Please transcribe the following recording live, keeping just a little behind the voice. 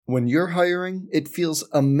When you're hiring, it feels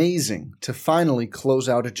amazing to finally close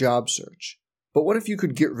out a job search. But what if you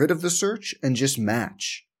could get rid of the search and just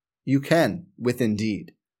match? You can with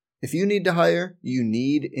Indeed. If you need to hire, you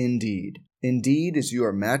need Indeed. Indeed is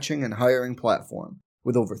your matching and hiring platform.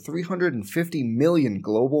 With over 350 million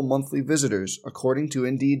global monthly visitors, according to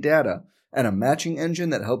Indeed data, and a matching engine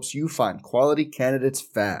that helps you find quality candidates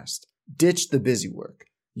fast. Ditch the busy work.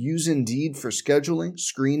 Use Indeed for scheduling,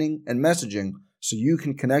 screening, and messaging so you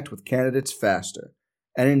can connect with candidates faster.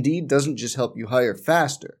 And Indeed doesn't just help you hire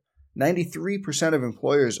faster. 93% of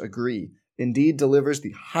employers agree Indeed delivers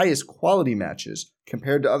the highest quality matches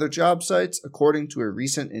compared to other job sites, according to a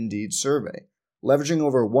recent Indeed survey. Leveraging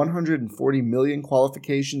over 140 million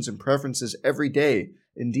qualifications and preferences every day,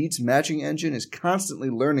 Indeed's matching engine is constantly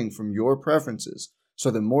learning from your preferences, so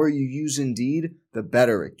the more you use Indeed, the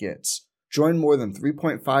better it gets. Join more than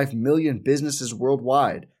 3.5 million businesses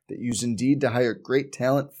worldwide that use Indeed to hire great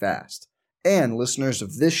talent fast. And listeners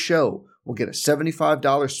of this show will get a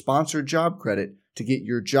 $75 sponsored job credit to get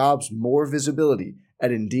your jobs more visibility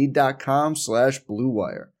at Indeed.com/Blue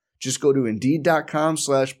Wire. Just go to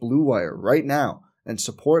Indeed.com/Blue Wire right now and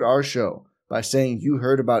support our show by saying you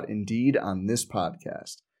heard about Indeed on this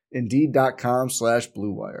podcast.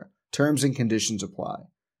 Indeed.com/Blue Wire. Terms and conditions apply.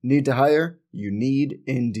 Need to hire? You need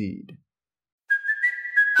Indeed.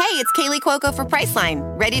 Hey, it's Kaylee Cuoco for Priceline.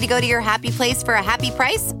 Ready to go to your happy place for a happy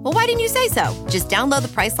price? Well, why didn't you say so? Just download the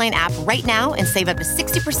Priceline app right now and save up to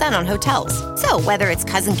 60% on hotels. So whether it's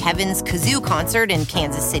Cousin Kevin's Kazoo Concert in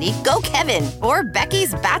Kansas City, go Kevin, or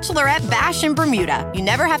Becky's Bachelorette Bash in Bermuda, you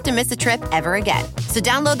never have to miss a trip ever again. So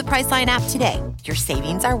download the Priceline app today. Your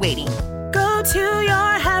savings are waiting. Go to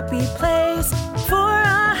your happy place for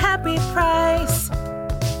a happy price.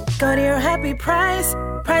 Go to your happy price,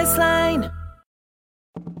 Priceline.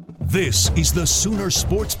 This is the Sooner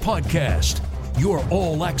Sports Podcast, your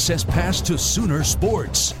all-access pass to Sooner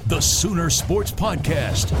Sports. The Sooner Sports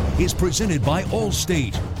Podcast is presented by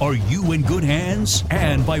Allstate. Are you in good hands?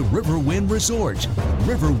 And by Riverwind Resort.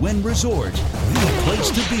 Riverwind Resort, the place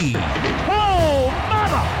to be. Oh,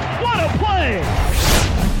 mama! What a play!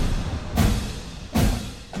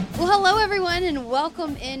 Well, hello, everyone, and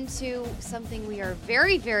welcome into something we are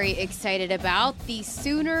very, very excited about, the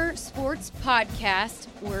Sooner Sports Podcast.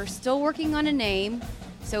 We're still working on a name,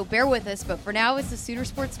 so bear with us, but for now, it's the Sooner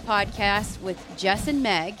Sports Podcast with Jess and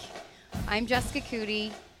Meg. I'm Jessica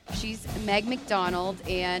Coody. She's Meg McDonald,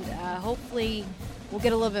 and hopefully we'll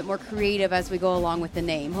get a little bit more creative as we go along with the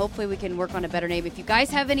name. Hopefully we can work on a better name. If you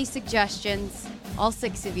guys have any suggestions, all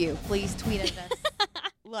 6 of you, please tweet at us.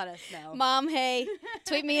 Let us know. Mom, hey,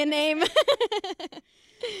 tweet me a name.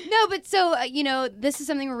 No, but so, this is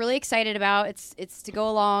something we're really excited about. It's to go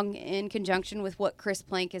along in conjunction with what Chris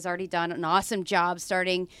Plank has already done. An awesome job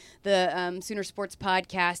starting the Sooner Sports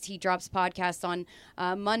Podcast. He drops podcasts on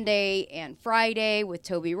Monday and Friday with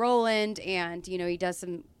Toby Rowland, and, he does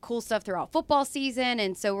some cool stuff throughout football season.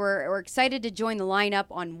 And so we're excited to join the lineup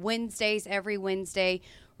on Wednesdays, every Wednesday.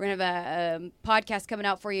 We're going to have a podcast coming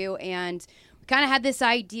out for you, and we kind of had this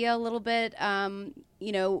idea a little bit,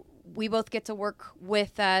 we both get to work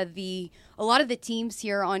with a lot of the teams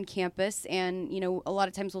here on campus, and, a lot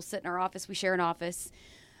of times we'll sit in our office. We share an office.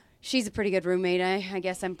 She's a pretty good roommate. I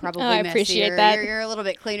guess I'm probably I messier. appreciate that. You're a little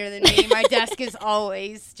bit cleaner than me. My desk is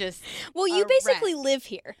always just Well, you basically live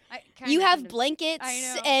here. You have blankets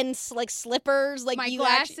and slippers. My you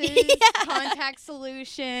glasses, contact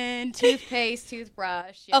solution, toothpaste,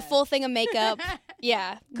 toothbrush. Yes. A full thing of makeup.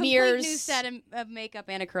 Yeah. Complete Mirrors. new set of makeup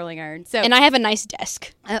and a curling iron. So, and I have a nice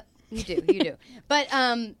desk. You do. But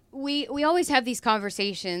we always have these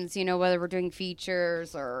conversations, whether we're doing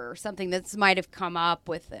features or something that might have come up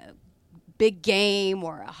with a big game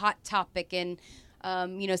or a hot topic in,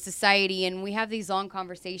 society. And we have these long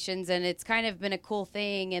conversations, and it's kind of been a cool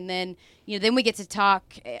thing. And then, then we get to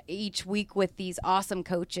talk each week with these awesome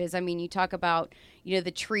coaches. I mean, you talk about,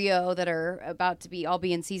 the trio that are about to all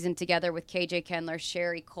be in season together with KJ Kindler,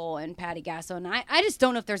 Sherri Coale, and Patty Gasso. And I just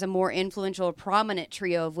don't know if there's a more influential or prominent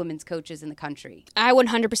trio of women's coaches in the country. I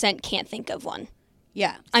 100% can't think of one.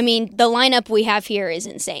 Yeah. I mean, the lineup we have here is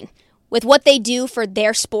insane. With what they do for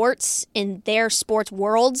their sports in their sports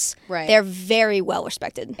worlds, right, they're very well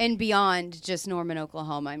respected. And beyond just Norman,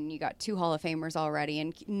 Oklahoma. I mean, you got 2 Hall of Famers already,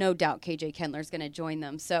 and no doubt KJ Kindler is going to join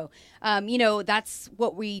them. So, that's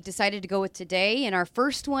what we decided to go with today. And our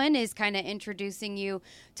first one is kind of introducing you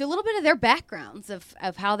to a little bit of their backgrounds of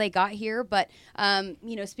how they got here. But,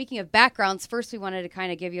 speaking of backgrounds, first we wanted to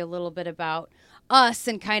kind of give you a little bit about us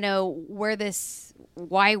and kind of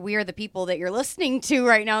why we're the people that you're listening to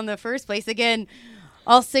right now in the first place. Again,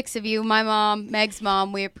 all 6 of you, my mom, Meg's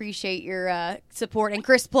mom, we appreciate your support, and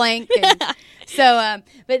Chris Plank. And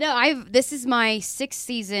but no, this is my 6th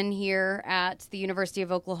season here at the University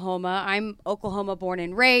of Oklahoma. I'm Oklahoma born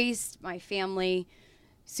and raised. My family,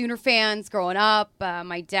 Sooner fans growing up.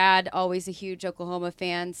 My dad, always a huge Oklahoma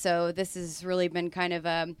fan. So this has really been kind of,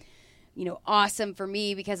 awesome for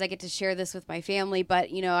me because I get to share this with my family. But,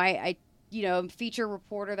 I'm a feature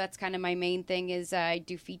reporter. That's kind of my main thing is I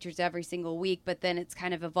do features every single week. But then it's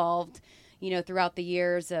kind of evolved, throughout the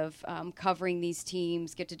years of covering these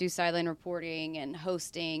teams, get to do sideline reporting and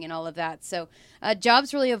hosting and all of that. So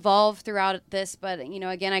jobs really evolved throughout this. But,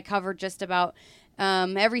 again, I covered just about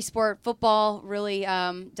every sport. Football, really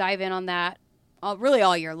dive in on that really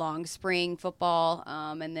all year long. Spring football,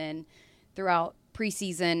 and then throughout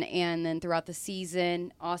preseason and then throughout the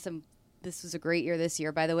season. Awesome. This was a great year this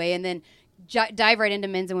year, by the way. And then dive right into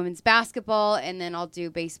men's and women's basketball, and then I'll do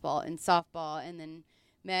baseball and softball. And then,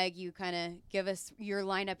 Meg, you kind of give us your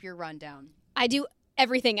lineup, your rundown. I do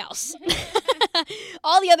everything else.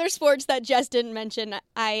 All the other sports that Jess didn't mention,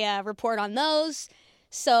 I report on those.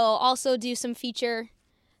 So also do some feature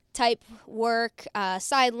type work,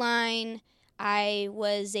 sideline. I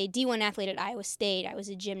was a D1 athlete at Iowa State. I was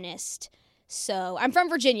a gymnast. So I'm from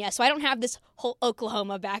Virginia, so I don't have this whole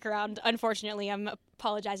Oklahoma background. Unfortunately, I'm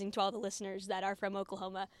apologizing to all the listeners that are from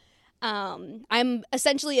Oklahoma. I'm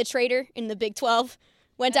essentially a trader in the Big 12.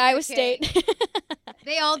 Went to Iowa State.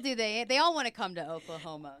 They all do. They all want to come to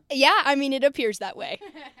Oklahoma. Yeah, it appears that way.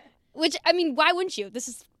 Which, why wouldn't you? This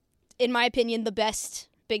is, in my opinion, the best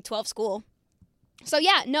Big 12 school. So,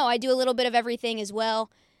 yeah, no, I do a little bit of everything as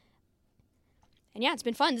well. And, yeah, it's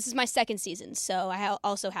been fun. This is my 2nd season, so I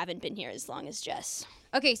also haven't been here as long as Jess.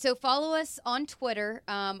 Okay, so follow us on Twitter.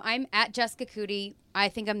 I'm at Jessica Coody. I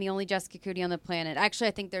think I'm the only Jessica Coody on the planet. Actually,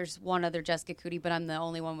 I think there's one other Jessica Coody, but I'm the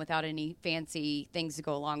only one without any fancy things to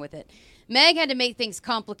go along with it. Meg had to make things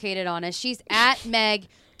complicated on us. She's at Meg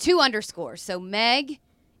 2_. So Meg,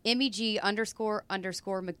 MEG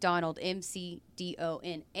 __ McDonald, McDonald.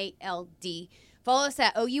 Follow us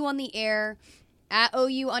at OU on the air. At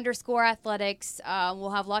OU_athletics. We'll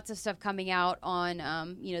have lots of stuff coming out on,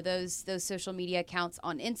 those social media accounts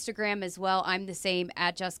on Instagram as well. I'm the same,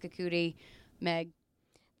 at Jessica Coody. Meg.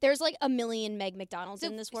 There's like a million Meg McDonalds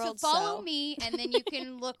in this world. So follow me, and then you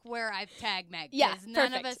can look where I've tagged Meg. Yeah,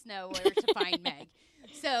 none of us know where to find Meg.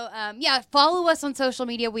 So, follow us on social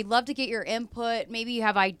media. We'd love to get your input. Maybe you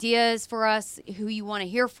have ideas for us, who you want to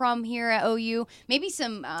hear from here at OU. Maybe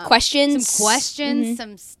some questions, mm-hmm.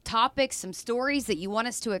 Some topics, some stories that you want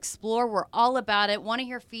us to explore. We're all about it. Want to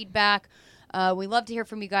hear feedback. We love to hear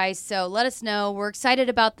from you guys. So let us know. We're excited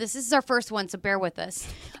about this. This is our first one, so bear with us.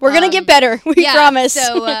 We're going to get better. We promise.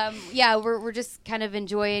 So, we're just kind of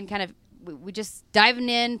enjoying we just diving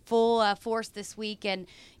in full force this week. And,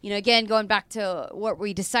 again, going back to what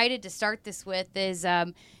we decided to start this with is,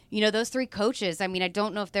 those 3 coaches. I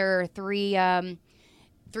don't know if there are 3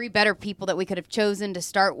 better people that we could have chosen to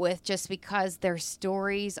start with, just because their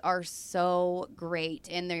stories are so great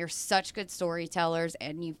and they're such good storytellers,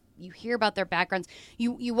 and you hear about their backgrounds.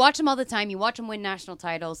 You watch them all the time. You watch them win national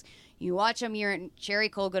titles. You watch them hear Sherri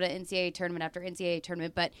Coale go to NCAA tournament after NCAA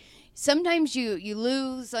tournament, but sometimes you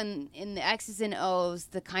lose in the X's and O's,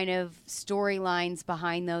 the kind of storylines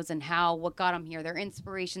behind those and what got them here, their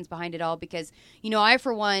inspirations behind it all. Because, I,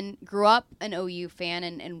 for one, grew up an OU fan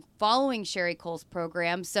and following Sherri Coale's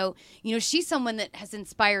program. So, she's someone that has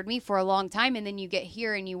inspired me for a long time. And then you get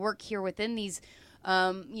here and you work here within these,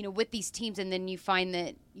 with these teams, and then you find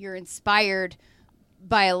that you're inspired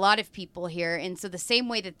by a lot of people here. And so the same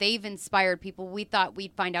way that they've inspired people, we thought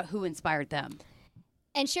we'd find out who inspired them.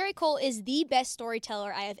 And Sherri Coale is the best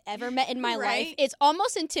storyteller I have ever met in my life. It's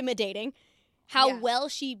almost intimidating how well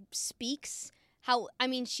she speaks.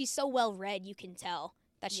 She's so well read, you can tell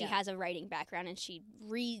that she has a writing background, and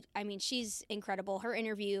she's incredible. Her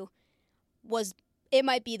interview it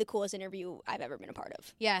might be the coolest interview I've ever been a part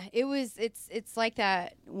of. Yeah, it's like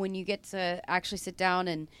that when you get to actually sit down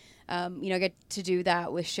and I get to do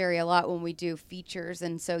that with Sherri a lot when we do features,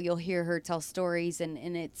 and so you'll hear her tell stories, and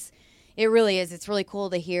it really is. It's really cool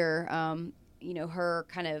to hear, her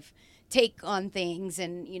kind of take on things,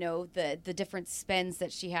 and the different spins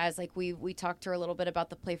that she has. Like we talked to her a little bit about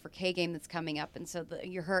the Play for K game that's coming up, and so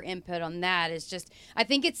her input on that is just, I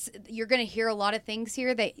think you're going to hear a lot of things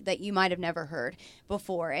here that you might have never heard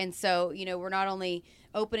before. And so we're not only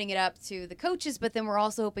opening it up to the coaches, but then we're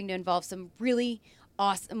also hoping to involve some really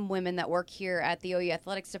awesome women that work here at the OU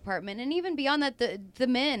Athletics Department, and even beyond that, the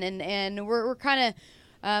men. And we're kind of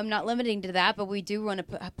not limiting to that, but we do want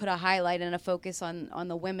to put a highlight and a focus on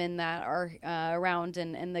the women that are around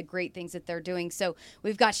and the great things that they're doing. So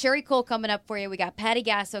we've got Sherri Coale coming up for you. We got Patty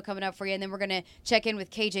Gasso coming up for you, and then we're going to check in with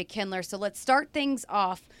KJ Kindler. So let's start things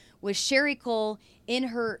off with Sherri Coale in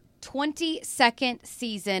her 22nd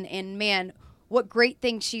season, and man, what great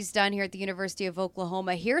things she's done here at the University of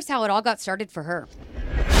Oklahoma. Here's how it all got started for her.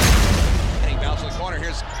 Bounce to the corner.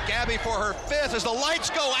 Here's Gabby for her 5th as the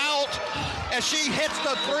lights go out as she hits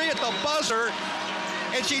the 3 at the buzzer,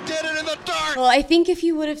 and she did it in the dark. Well, I think if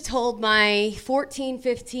you would have told my 14,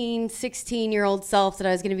 15, 16-year-old self that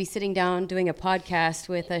I was going to be sitting down doing a podcast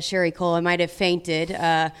with Sherri Coale, I might have fainted.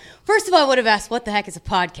 First of all, I would have asked, what the heck is a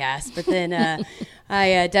podcast? But then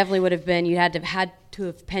I definitely would have been, you had to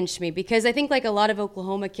have pinched me, because I think like a lot of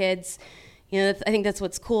Oklahoma kids, I think that's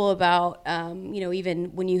what's cool about, even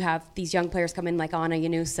when you have these young players come in like Anna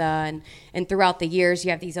Yanusa and throughout the years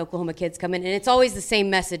you have these Oklahoma kids come in, and it's always the same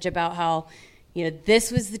message about how,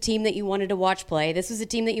 this was the team that you wanted to watch play, this was the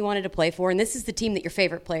team that you wanted to play for, and this is the team that your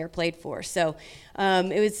favorite player played for. So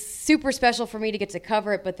it was super special for me to get to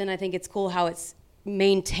cover it, but then I think it's cool how it's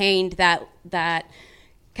maintained that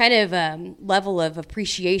kind of level of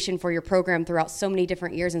appreciation for your program throughout so many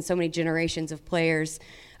different years and so many generations of players.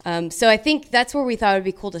 So I think that's where we thought it would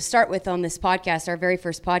be cool to start with on this podcast. Our very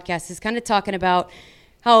first podcast is kind of talking about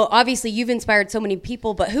how obviously you've inspired so many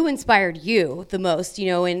people, but who inspired you the most,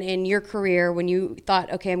 in your career when you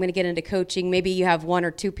thought, okay, I'm going to get into coaching. Maybe you have 1 or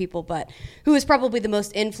 2 people, but who was probably the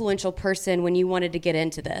most influential person when you wanted to get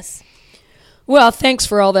into this? Well, thanks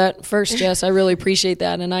for all that first, Jess. I really appreciate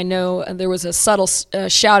that. And I know there was a subtle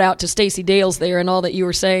shout out to Stacey Dales there and all that you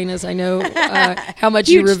were saying, as I know how much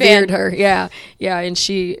you revered her. Yeah, and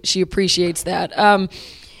she appreciates that.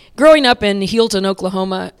 Growing up in Healdton,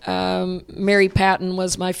 Oklahoma, Mary Patton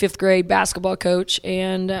was my 5th grade basketball coach,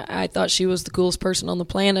 and I thought she was the coolest person on the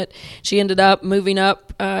planet. She ended up moving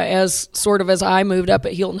up as I moved up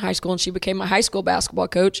at Healdton High School, and she became my high school basketball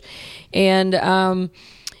coach. And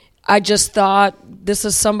I just thought, this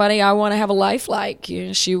is somebody I want to have a life like.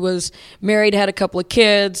 She was married, had a couple of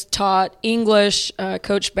kids, taught English,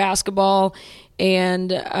 coached basketball,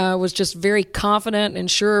 and was just very confident and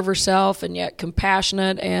sure of herself, and yet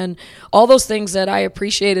compassionate, and all those things that I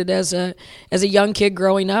appreciated as a young kid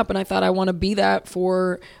growing up. And I thought, I want to be that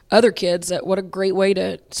for other kids. That what a great way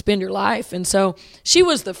to spend your life. And so she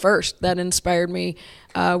was the first that inspired me,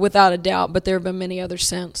 without a doubt. But there have been many others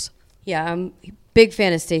since. Yeah, I'm a big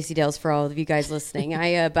fan of Stacey Dales for all of you guys listening. I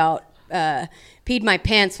about peed my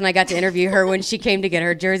pants when I got to interview her when she came to get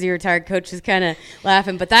her jersey retired. Coach was kind of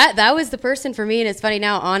laughing. But that was the person for me. And it's funny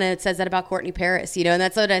now, Anna says that about Courtney Paris, and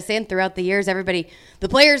that's what I was saying throughout the years. Everybody, the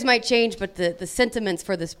players might change, but the sentiments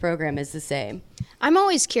for this program is the same. I'm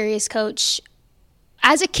always curious, Coach.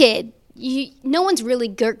 As a kid, no one's really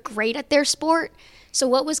great at their sport. So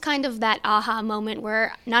what was kind of that aha moment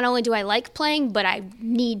where not only do I like playing, but I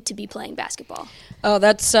need to be playing basketball? Oh,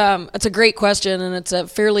 that's a great question, and it's a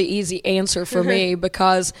fairly easy answer for me,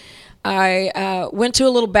 because I went to a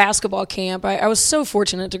little basketball camp. I was so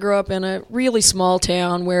fortunate to grow up in a really small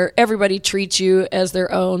town where everybody treats you as their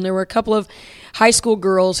own. There were a couple of high school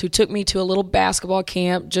girls who took me to a little basketball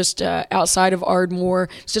camp just outside of Ardmore.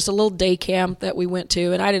 It's just a little day camp that we went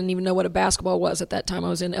to, and I didn't even know what a basketball was at that time. I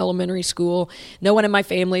was in elementary school. No one in my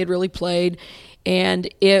family had really played, and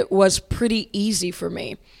it was pretty easy for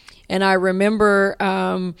me. And I remember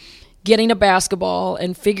getting a basketball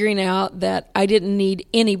and figuring out that I didn't need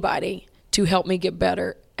anybody to help me get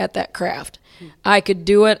better at that craft. I could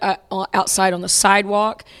do it outside on the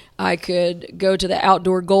sidewalk. I could go to the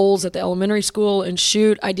outdoor goals at the elementary school and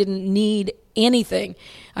shoot. I didn't need anything.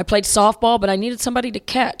 I played softball, but I needed somebody to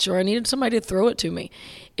catch, or I needed somebody to throw it to me.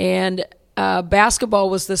 And basketball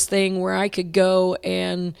was this thing where I could go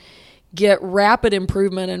and get rapid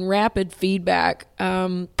improvement and rapid feedback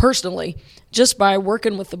personally just by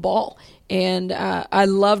working with the ball. And I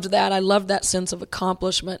loved that. I loved that sense of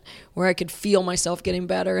accomplishment where I could feel myself getting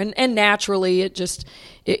better. And naturally,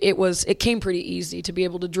 it came pretty easy to be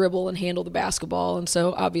able to dribble and handle the basketball. And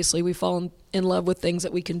so obviously we fall in love with things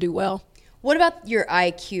that we can do well. What about your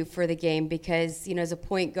IQ for the game? Because, as a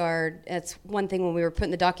point guard, that's one thing when we were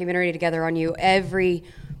putting the documentary together on you, every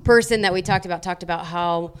person that we talked about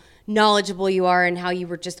how knowledgeable you are and how you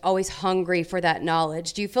were just always hungry for that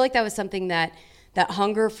knowledge. Do you feel like that was something that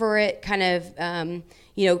hunger for it kind of,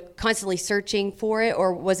 constantly searching for it,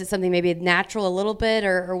 or was it something maybe natural a little bit,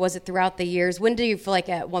 or was it throughout the years? When do you feel like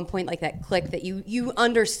at one point like that click that you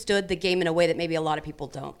understood the game in a way that maybe a lot of people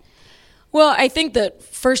don't? Well, I think that,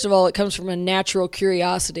 first of all, it comes from a natural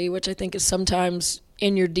curiosity, which I think is sometimes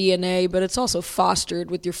in your DNA, but it's also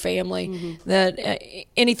fostered with your family. That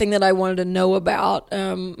anything that I wanted to know about,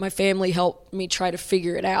 my family helped me try to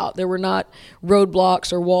figure it out. There were not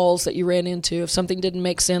roadblocks or walls that you ran into. If something didn't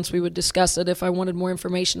make sense, we would discuss it. If I wanted more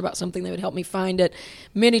information about something, they would help me find it.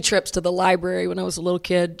 Many trips to the library when I was a little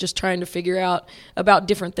kid, just trying to figure out about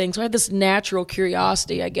different things. So I had this natural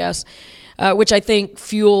curiosity, I guess, which I think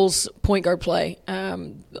fuels point guard play.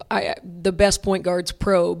 The best point guards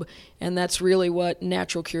probe, and that's really what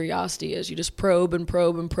natural curiosity is. You just probe and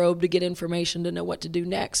probe and probe to get information to know what to do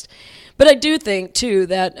next. But I do think, too,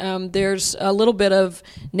 that there's a little bit of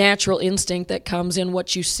natural instinct that comes in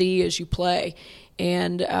what you see as you play.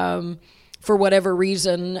 And for whatever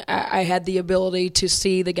reason, I had the ability to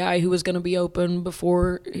see the guy who was going to be open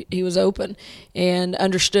before he was open and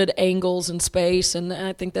understood angles and space. And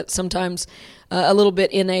I think that's sometimes a little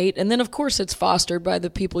bit innate. And then, of course, it's fostered by the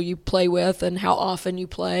people you play with and how often you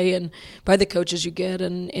play and by the coaches you get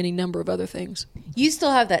and any number of other things. You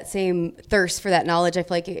still have that same thirst for that knowledge. I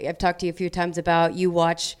feel like I've talked to you a few times about you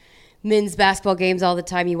watch men's basketball games all the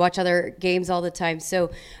time. You watch other games all the time. So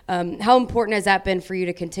how important has that been for you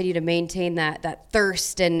to continue to maintain that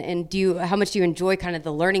thirst and how much do you enjoy kind of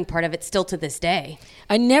the learning part of it still to this day?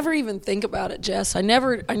 I never even think about it, Jess. I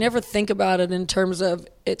never think about it in terms of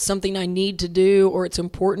it's something I need to do or it's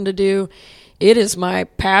important to do. It is my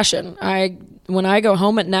passion. When I go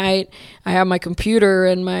home at night, I have my computer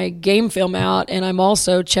and my game film out, and I'm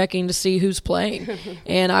also checking to see who's playing.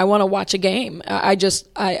 And I want to watch a game.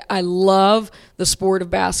 I love the sport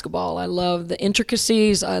of basketball. I love the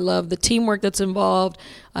intricacies. I love the teamwork that's involved.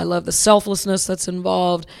 I love the selflessness that's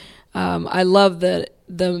involved. I love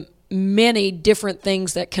the many different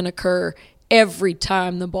things that can occur every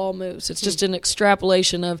time the ball moves. It's just an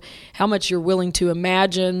extrapolation of how much you're willing to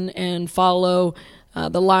imagine and follow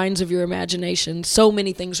the lines of your imagination. So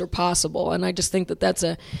many things are possible, and I just think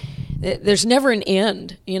there's never an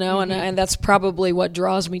end, and that's probably what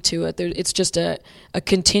draws me to it. It's just a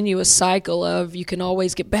continuous cycle of you can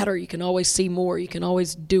always get better, you can always see more, you can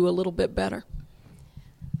always do a little bit better.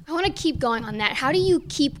 I want to keep going on that. How do you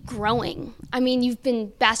keep growing? I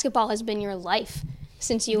mean, basketball has been your life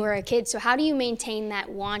since you were a kid, so how do you maintain that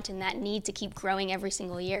want and that need to keep growing every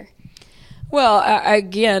single year? Well,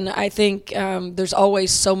 again, I think there's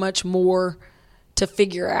always so much more to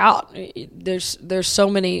figure out. There's so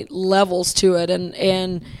many levels to it,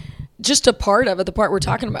 and just a part of it, the part we're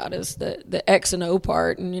talking about is the X and O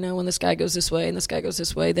part, and when this guy goes this way and this guy goes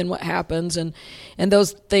this way, then what happens, and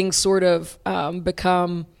those things sort of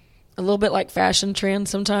become a little bit like fashion trends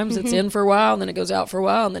sometimes. It's in for a while, and then it goes out for a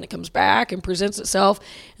while, and then it comes back and presents itself,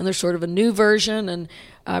 and there's sort of a new version, and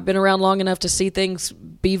I've been around long enough to see things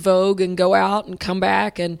be vogue and go out and come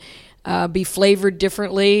back and be flavored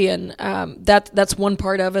differently, and that's one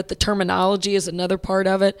part of it. The terminology is another part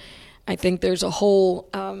of it. I think there's a whole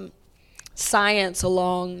science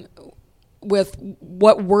along with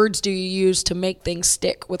what words do you use to make things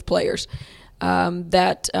stick with players.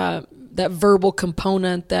 That verbal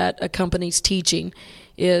component that accompanies teaching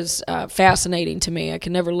is fascinating to me. I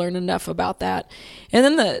can never learn enough about that. And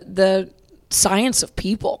then the science of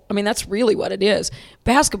people. I mean, that's really what it is.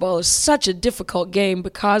 Basketball is such a difficult game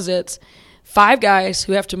because it's 5 guys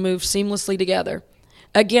who have to move seamlessly together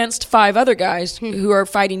against 5 other guys who are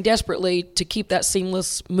fighting desperately to keep that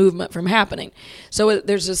seamless movement from happening. So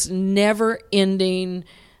there's this never-ending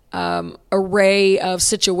array of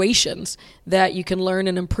situations that you can learn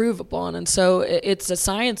and improve upon. And so it's a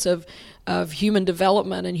science of human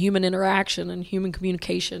development and human interaction and human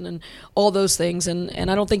communication and all those things.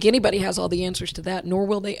 And I don't think anybody has all the answers to that, nor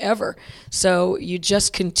will they ever. So you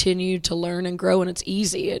just continue to learn and grow, and it's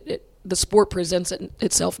easy. The sport presents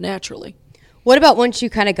itself naturally. What about once you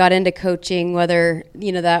kind of got into coaching, whether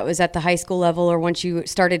that was at the high school level or once you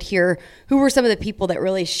started here, who were some of the people that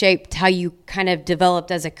really shaped how you kind of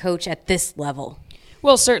developed as a coach at this level?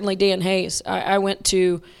 Well, certainly Dan Hayes. I went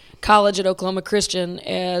to college at Oklahoma Christian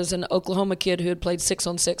as an Oklahoma kid who had played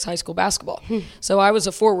 6-on-6 high school basketball. So I was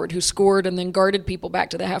a forward who scored and then guarded people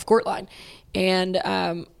back to the half-court line. And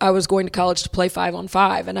I was going to college to play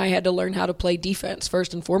 5-on-5, and I had to learn how to play defense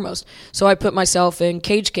first and foremost. So I put myself in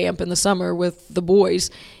cage camp in the summer with the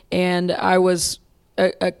boys, and I was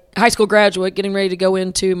a high school graduate getting ready to go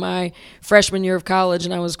into my freshman year of college,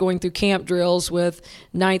 and I was going through camp drills with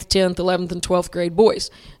 9th, 10th, 11th, and 12th grade boys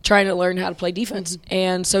trying to learn how to play defense.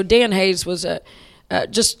 And so Dan Hayes was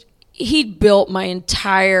he built my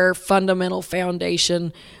entire fundamental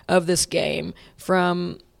foundation of this game,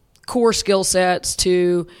 from core skill sets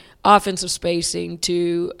to offensive spacing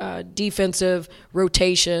to defensive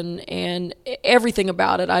rotation, and everything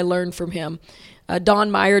about it I learned from him.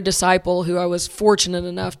 Don Meyer disciple who I was fortunate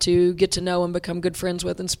enough to get to know and become good friends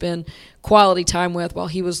with and spend quality time with while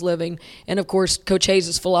he was living. And, of course, Coach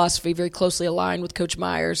Hayes' philosophy very closely aligned with Coach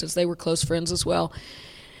Myers as they were close friends as well.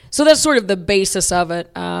 So that's sort of the basis of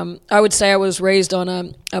it. I would say I was raised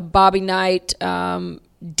on a Bobby Knight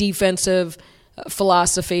defensive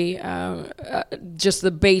philosophy, just the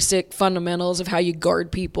basic fundamentals of how you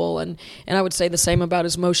guard people, and I would say the same about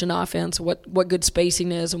his motion offense, what good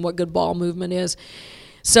spacing is and what good ball movement is.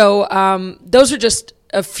 So those are just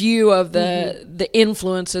a few of the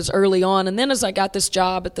influences early on. And then as I got this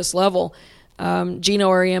job at this level, Gino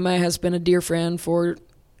Auriemma has been a dear friend for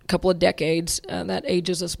a couple of decades. That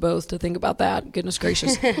ages us both to think about that. Goodness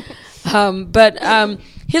gracious. But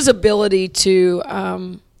his ability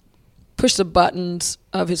to push the buttons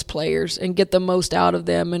of his players and get the most out of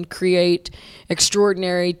them and create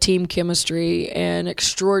extraordinary team chemistry and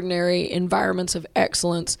extraordinary environments of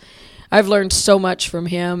excellence. I've learned so much from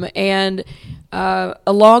him, and a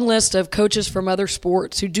long list of coaches from other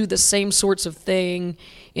sports who do the same sorts of thing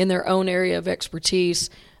in their own area of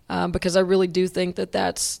expertise, because I really do think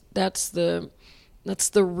that's the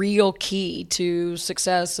real key to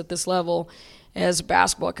success at this level as a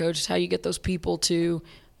basketball coach, is how you get those people to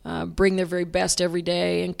bring their very best every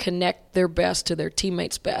day and connect their best to their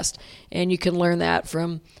teammates' best. And you can learn that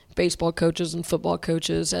from baseball coaches and football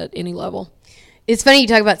coaches at any level. It's funny you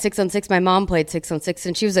talk about 6-on-6. My mom played 6-on-6,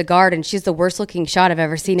 and she was a guard, and she's the worst-looking shot I've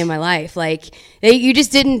ever seen in my life. Like, you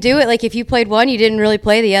just didn't do it. Like, if you played one, you didn't really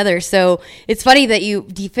play the other. So it's funny that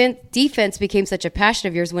defense became such a passion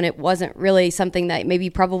of yours when it wasn't really something that maybe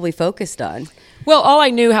you probably focused on. Well, all I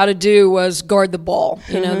knew how to do was guard the ball.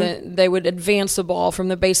 You know, they would advance the ball from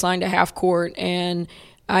the baseline to half court, and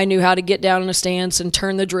I knew how to get down in a stance and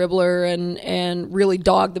turn the dribbler and really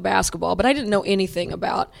dog the basketball. But I didn't know anything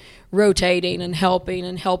about rotating and helping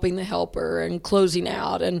the helper and closing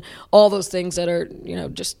out and all those things that are, you know,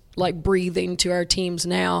 just like breathing to our teams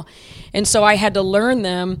now. And so I had to learn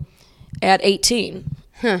them at 18.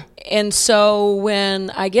 And so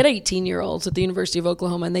when I get 18-year-olds at the University of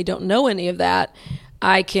Oklahoma and they don't know any of that,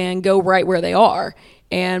 I can go right where they are.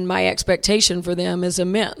 And my expectation for them is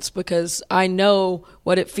immense because I know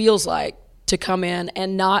what it feels like to come in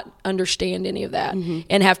and not understand any of that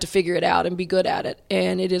and have to figure it out and be good at it.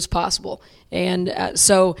 And it is possible. And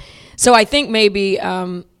so I think maybe,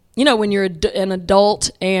 you know, when you're an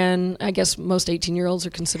adult, and I guess most 18-year-olds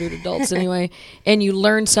are considered adults anyway, and you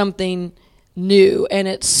learn something new and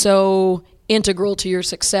it's so integral to your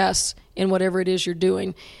success in whatever it is you're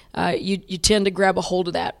doing, you tend to grab a hold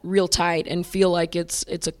of that real tight and feel like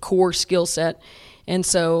it's a core skill set. And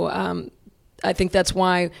so I think that's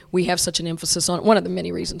why we have such an emphasis on it. One of the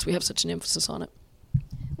many reasons we have such an emphasis on it.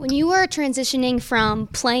 When you were transitioning from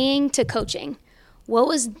playing to coaching, what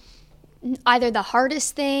was either the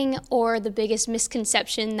hardest thing or the biggest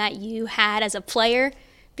misconception that you had as a player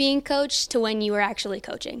being coached to when you were actually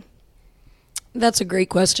coaching? That's a great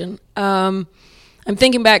question. I'm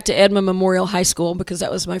thinking back to Edmond Memorial High School because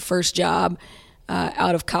that was my first job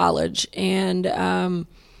out of college. And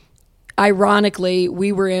ironically,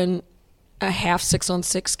 we were in a half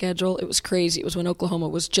 6-on-6 schedule. It was crazy. It was when Oklahoma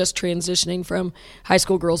was just transitioning from high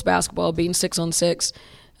school girls basketball being 6-on-6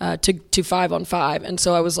 to 5-on-5. And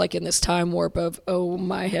so I was like in this time warp of, oh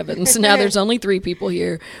my heavens, now there's only 3 people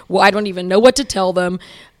here. Well, I don't even know what to tell them.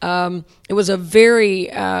 It was a very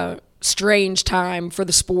strange time for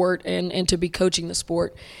the sport and to be coaching the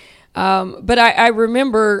sport. But I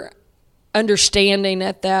remember understanding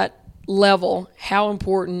at that level how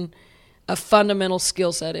important a fundamental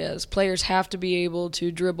skill set is. Players have to be able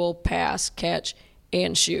to dribble, pass, catch,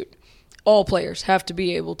 and shoot. All players have to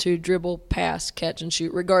be able to dribble, pass, catch, and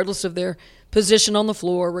shoot, regardless of their position on the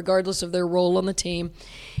floor, regardless of their role on the team.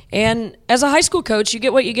 And as a high school coach, you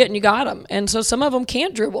get what you get and you got them. And so some of them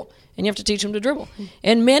can't dribble, and you have to teach them to dribble.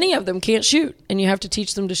 And many of them can't shoot, and you have to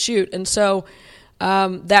teach them to shoot. And so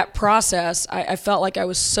that process, I felt like I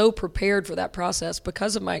was so prepared for that process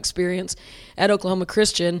because of my experience at Oklahoma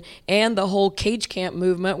Christian and the whole cage camp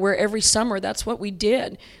movement, where every summer that's what we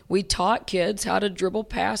did. We taught kids how to dribble,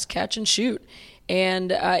 pass, catch, and shoot.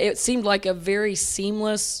 And it seemed like a very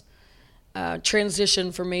seamless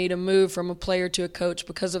transition for me to move from a player to a coach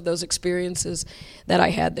because of those experiences that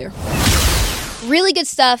I had there. Really good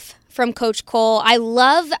stuff from Coach Coale.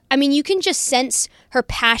 I mean, you can just sense her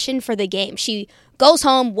passion for the game. She goes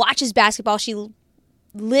home, watches basketball. She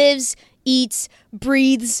lives, eats,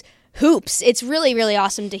 breathes hoops. It's really, really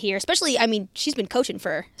awesome to hear. Especially, I mean, she's been coaching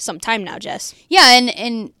for some time now, Jess. Yeah,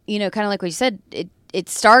 and you know, kind of like what you said, it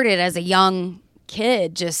started as a young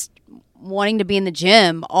kid, just wanting to be in the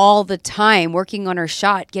gym all the time, working on her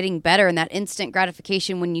shot, getting better, and that instant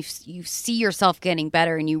gratification when you see yourself getting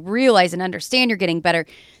better and you realize and understand you're getting better.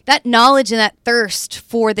 That knowledge and that thirst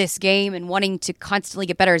for this game and wanting to constantly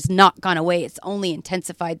get better has not gone away. It's only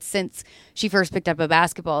intensified since she first picked up a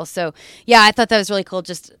basketball. So, yeah, I thought that was really cool.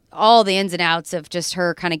 Just all the ins and outs of just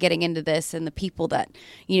her kind of getting into this and the people that,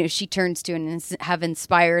 she turns to and have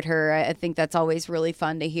inspired her. I think that's always really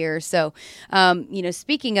fun to hear. So,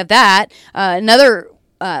 speaking of that, another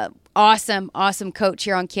awesome coach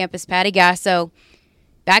here on campus, Patty Gasso,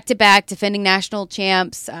 back-to-back defending national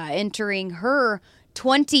champs, entering her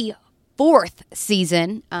 24th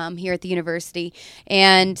season here at the university.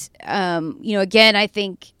 And, again, I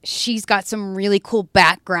think she's got some really cool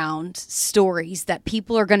background stories that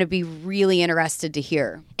people are going to be really interested to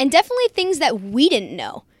hear. And definitely things that we didn't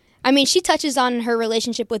know. I mean, she touches on her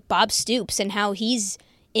relationship with Bob Stoops and how he's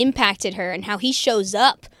impacted her and how he shows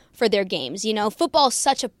up for their games. Football is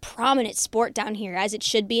such a prominent sport down here, as it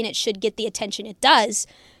should be, and it should get the attention it does.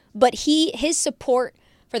 But his support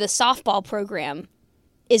for the softball program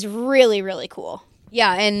is really, really cool.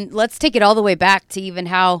 Yeah, and let's take it all the way back to even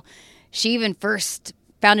how she even first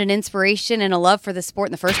found an inspiration and a love for the sport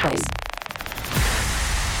in the first place.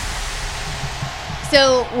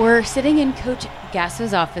 So we're sitting in Coach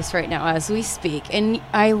Gasso's office right now as we speak, and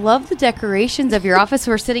I love the decorations of your office.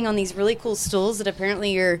 We're sitting on these really cool stools that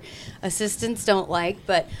apparently your assistants don't like,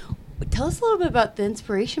 but tell us a little bit about the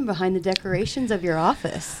inspiration behind the decorations of your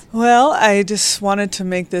office. Well, I just wanted to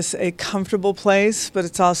make this a comfortable place, but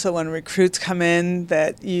it's also when recruits come in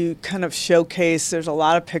that you kind of showcase. There's a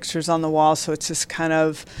lot of pictures on the wall, so it's just kind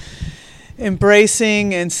of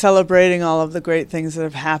embracing and celebrating all of the great things that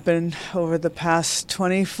have happened over the past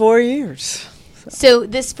 24 years. So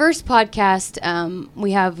this first podcast,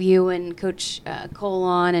 we have you and Coach Coale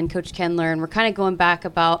on and Coach Kindler, and we're kind of going back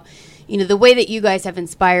about the way that you guys have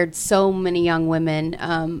inspired so many young women.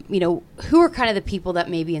 Who are kind of the people that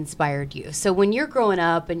maybe inspired you? So when you're growing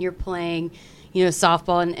up and you're playing,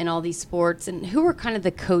 softball and all these sports, and who are kind of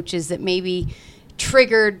the coaches that maybe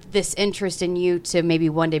triggered this interest in you to maybe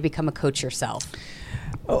one day become a coach yourself?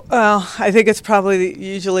 Well, I think it's probably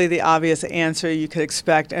usually the obvious answer you could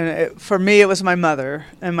expect. And for me, it was my mother.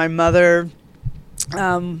 And my mother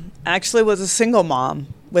actually was a single mom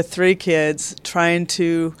with 3 kids, trying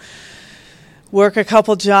to work a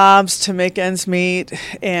couple jobs to make ends meet.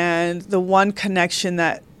 And the one connection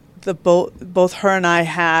that both her and I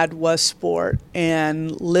had was sport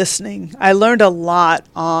and listening. I learned a lot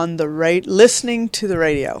on listening to the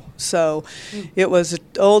radio. So it was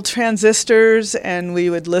old transistors, and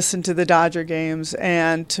we would listen to the Dodger games.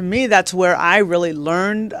 And to me, that's where I really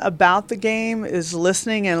learned about the game, is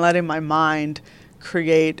listening and letting my mind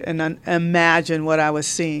create and imagine what I was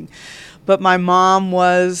seeing. But my mom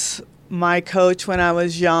was my coach when I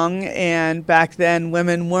was young, and back then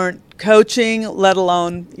women weren't coaching, let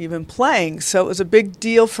alone even playing. So it was a big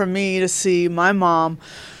deal for me to see my mom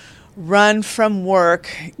run from work,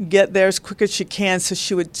 get there as quick as she can. So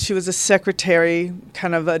she was a secretary,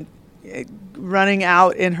 kind of running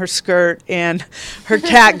out in her skirt and her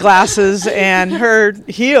cat glasses and her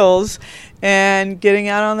heels, and getting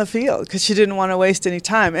out on the field because she didn't want to waste any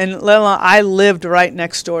time. And let alone, I lived right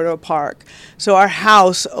next door to a park. So our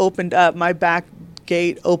house opened up, my back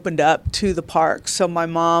gate opened up to the park. So my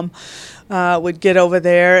mom would get over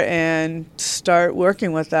there and start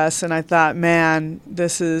working with us. And I thought, man,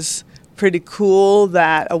 this is pretty cool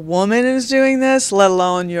that a woman is doing this, let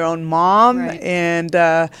alone your own mom. Right. And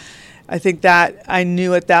I think that I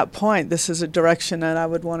knew at that point this is a direction that I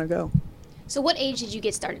would want to go. So what age did you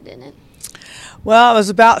get started in it? Well, I was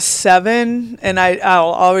about 7, and I'll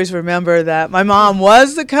always remember that my mom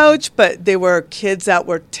was the coach, but they were kids that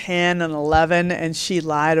were 10 and 11, and she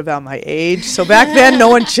lied about my age. So back then, no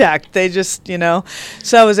one checked. They just, So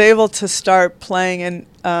I was able to start playing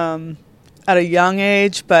at a young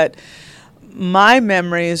age, but my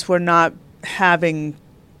memories were not having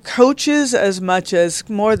coaches as much as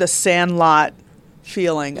more the sandlot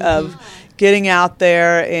feeling of getting out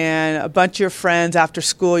there and a bunch of your friends after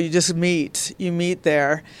school, you meet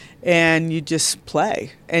there and you just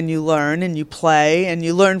play and you learn and you play and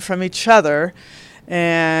you learn from each other.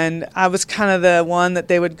 And I was kind of the one that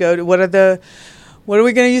they would go to, what are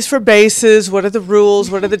we going to use for bases? What are the rules?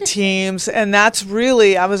 What are the teams? And that's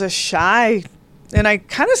really, I was a shy, and I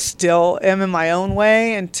kind of still am in my own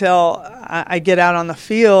way until I get out on the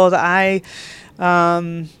field. I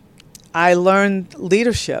learned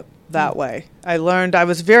leadership that way. I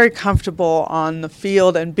was very comfortable on the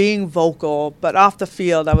field and being vocal, but off the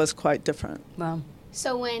field I was quite different. Wow.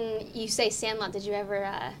 So when you say sandlot, did you ever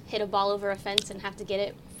hit a ball over a fence and have to get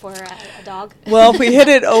it for a dog? Well, if we hit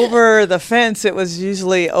it over the fence, it was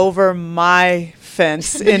usually over my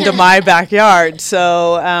fence into my backyard.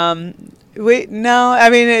 So it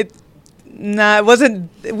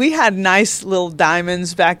wasn't. We had nice little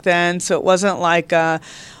diamonds back then, so it wasn't like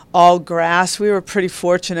all grass. We were pretty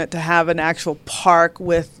fortunate to have an actual park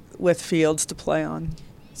with fields to play on.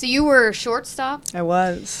 So you were shortstop? I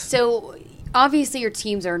was. So obviously your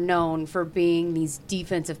teams are known for being these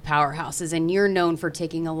defensive powerhouses, and you're known for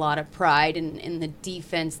taking a lot of pride in the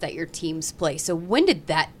defense that your teams play. So when did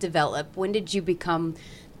that develop? When did you become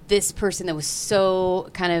this person that was so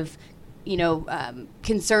kind of,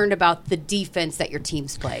 concerned about the defense that your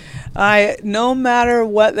teams played? No matter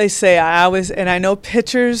what they say, I know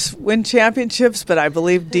pitchers win championships, but I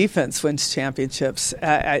believe defense wins championships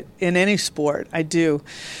in any sport. I do.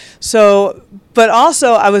 So, but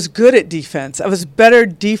also I was good at defense. I was a better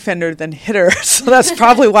defender than hitter. So that's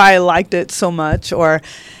probably why I liked it so much, or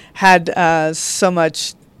had so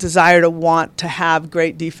much desire to want to have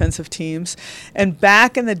great defensive teams. And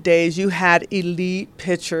back in the days, you had elite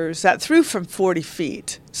pitchers that threw from 40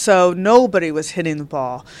 feet. So nobody was hitting the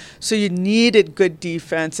ball. So you needed good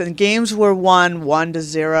defense. And games were won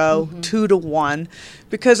 1-0, 2-1,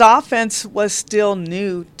 because offense was still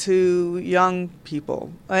new to young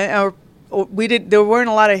people. There weren't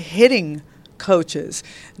a lot of hitting coaches.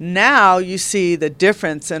 Now you see the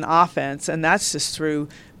difference in offense, and that's just through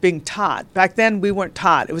being taught. Back then, we weren't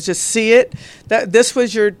taught. It was just see it. This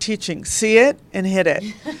was your teaching. See it and hit it.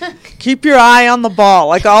 Keep your eye on the ball.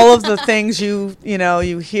 Like all of the things you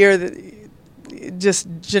hear, just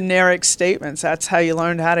generic statements. That's how you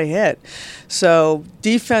learned how to hit. So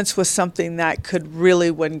defense was something that could really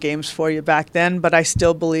win games for you back then, but I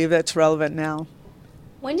still believe that's relevant now.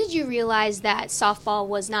 When did you realize that softball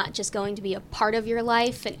was not just going to be a part of your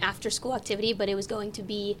life, an after-school activity, but it was going to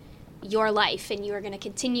be your life, and you were going to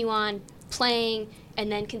continue on playing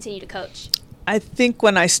and then continue to coach? I think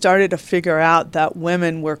when I started to figure out that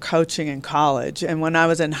women were coaching in college, and when I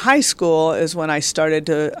was in high school is when I started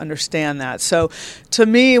to understand that. So to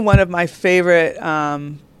me, one of my favorite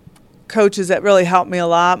coaches that really helped me a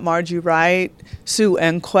lot, Margie Wright, Sue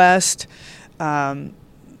Enquist.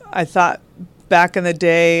 I thought back in the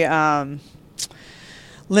day,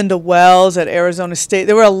 Linda Wells at Arizona State.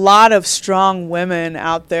 There were a lot of strong women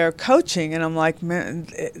out there coaching, and I'm like, man,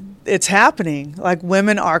 it's happening. Like,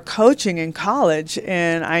 women are coaching in college,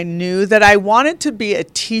 and I knew that I wanted to be a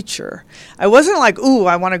teacher. I wasn't like, ooh,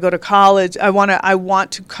 I want to go to college. I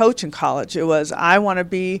want to coach in college. It was, I want to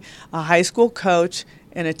be a high school coach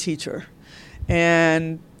and a teacher.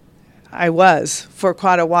 And I was for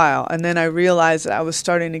quite a while. And then I realized that I was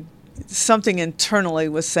starting to, something internally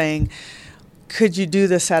was saying, could you do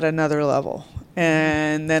this at another level?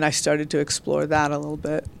 And then I started to explore that a little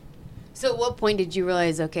bit. So at what point did you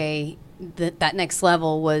realize, okay, that next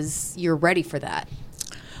level was, you're ready for that?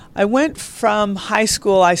 I went from high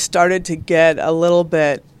school, I started to get a little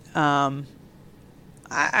bit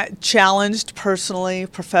challenged personally,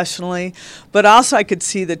 professionally, but also I could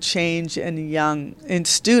see the change in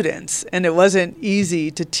students, and it wasn't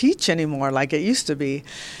easy to teach anymore like it used to be.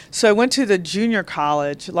 So I went to the junior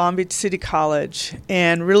college, Long Beach City College,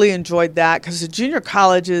 and really enjoyed that, because the junior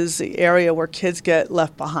college is the area where kids get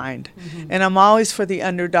left behind. Mm-hmm. And I'm always for the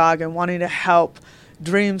underdog and wanting to help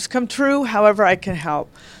dreams come true however I can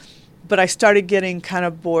help. But I started getting kind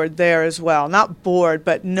of bored there as well. Not bored,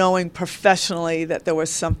 but knowing professionally that there was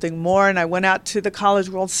something more. And I went out to the College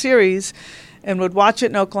World Series and would watch it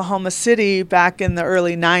in Oklahoma City back in the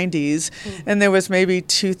early 90s. And there was maybe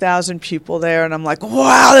 2,000 people there. And I'm like,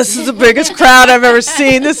 wow, this is the biggest crowd I've ever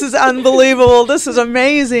seen. This is unbelievable. This is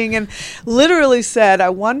amazing. And literally said, I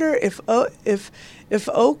wonder if an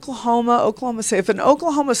Oklahoma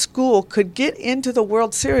school could get into the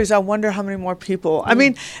World Series, I wonder how many more people. I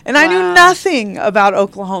mean, and wow. I knew nothing about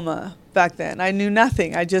Oklahoma back then. I knew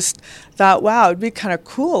nothing. I just thought, wow, it'd be kind of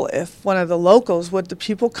cool if one of the locals, would the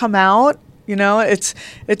people come out? You know, it's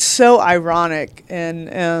so ironic,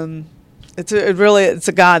 and it's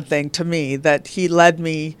a God thing to me that he led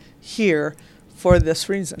me here for this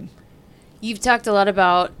reason. You've talked a lot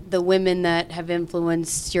about the women that have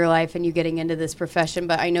influenced your life and you getting into this profession,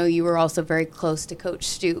 but I know you were also very close to Coach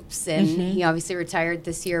Stoops, and he obviously retired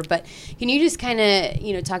this year. But can you just kind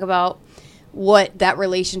of, talk about what that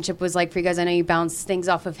relationship was like for you guys? I know you bounced things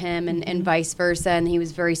off of him and vice versa, and he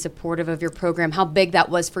was very supportive of your program. How big that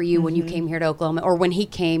was for you when you came here to Oklahoma, or when he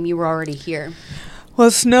came, you were already here? Well,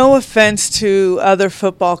 it's no offense to other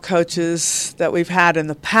football coaches that we've had in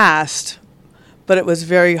the past, but it was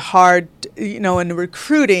very hard, in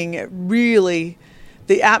recruiting. It really,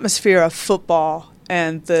 the atmosphere of football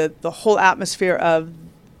and the whole atmosphere of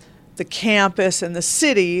the campus and the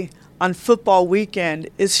city on football weekend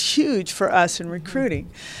is huge for us in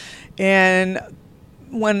recruiting. And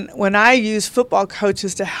when I use football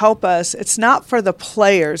coaches to help us, it's not for the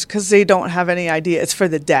players because they don't have any idea. It's for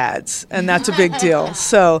the dads, and that's a big deal.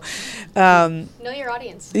 So, know your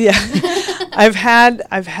audience. Yeah, I've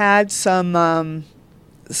had some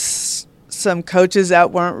coaches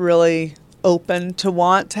that weren't really open to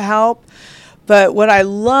want to help. But what I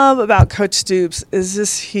love about Coach Stoops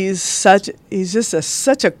is he's just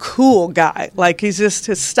such a cool guy. Like, he's just,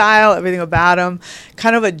 his style, everything about him,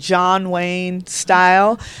 kind of a John Wayne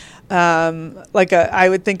style. I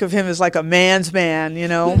would think of him as like a man's man, you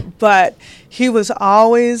know. But he was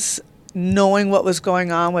always knowing what was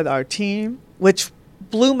going on with our team, which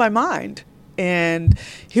blew my mind. And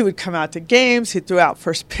he would come out to games. He'd throw out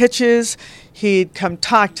first pitches. He'd come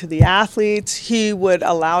talk to the athletes. He would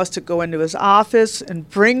allow us to go into his office and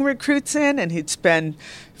bring recruits in, and he'd spend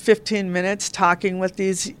 15 minutes talking with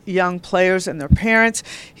these young players and their parents.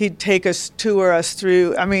 He'd tour us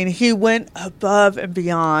through. I mean, he went above and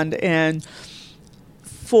beyond. And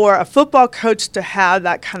for a football coach to have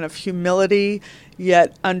that kind of humility,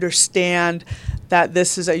 yet understand that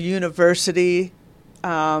this is a university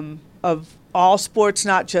of all sports,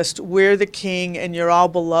 not just we're the king and you're all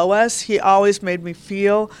below us. He always made me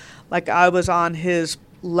feel like I was on his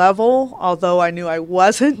level, although I knew I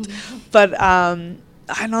wasn't. But I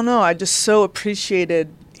don't know, I just so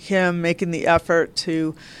appreciated him making the effort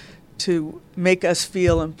to make us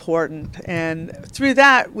feel important. And through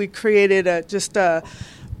that, we created a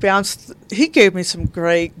bounce. He gave me some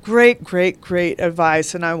great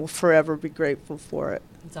advice, and I will forever be grateful for it.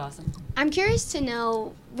 That's awesome. I'm curious to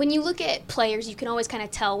know, when you look at players, you can always kind of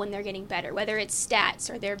tell when they're getting better, whether it's stats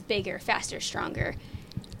or they're bigger, faster, stronger.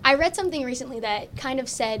 I read something recently that kind of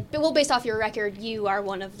said, well, based off your record, you are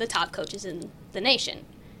one of the top coaches in the nation,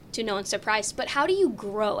 to no one's surprise. But how do you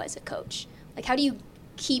grow as a coach? Like, how do you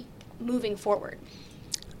keep moving forward?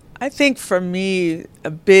 I think for me,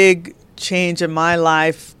 a big change in my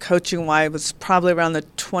life, coaching-wise, was probably around the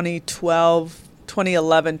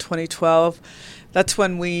 2011, 2012. That's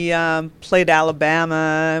when we played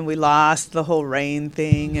Alabama and we lost the whole rain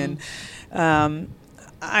thing. Mm-hmm. And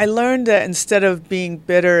I learned that instead of being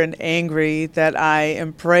bitter and angry, that I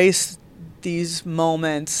embrace these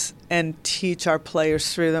moments and teach our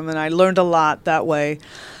players through them. And I learned a lot that way.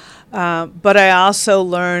 But I also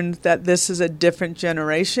learned that this is a different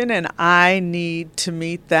generation and I need to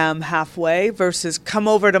meet them halfway versus come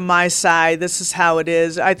over to my side. This is how it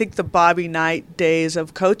is. I think the Bobby Knight days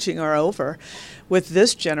of coaching are over with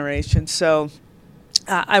this generation. So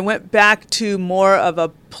I went back to more of a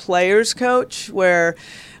player's coach where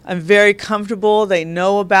I'm very comfortable. They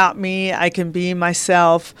know about me. I can be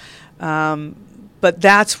myself. But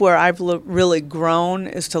that's where I've really grown,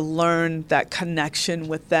 is to learn that connection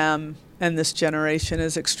with them. And this generation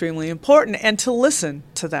is extremely important, and to listen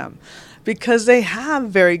to them because they have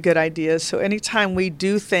very good ideas. So anytime we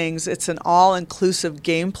do things, it's an all-inclusive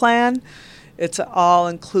game plan. It's an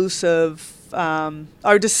all-inclusive.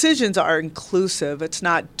 Our decisions are inclusive. It's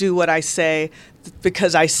not do what I say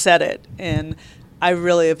because I said it. And I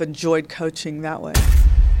really have enjoyed coaching that way.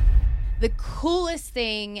 The coolest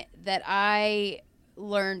thing that I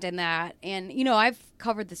learned in that, and, you know, I've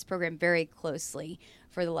covered this program very closely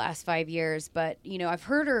for the last 5 years, but, you know, I've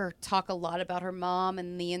heard her talk a lot about her mom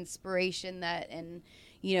and the inspiration that, and,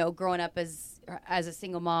 you know, growing up as a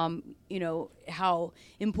single mom, you know, how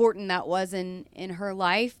important that was in her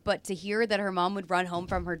life. But to hear that her mom would run home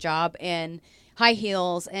from her job in high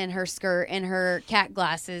heels and her skirt and her cat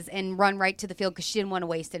glasses and run right to the field because she didn't want to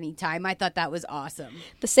waste any time, I thought that was awesome.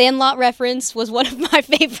 The Sandlot reference was one of my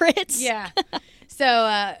favorites. Yeah.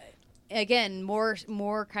 So, again,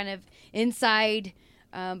 more kind of inside,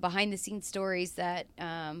 behind the scenes stories that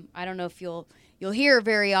I don't know if you'll hear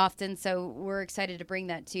very often. So we're excited to bring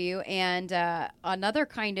that to you. And another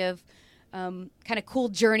kind of cool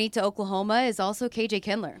journey to Oklahoma is also KJ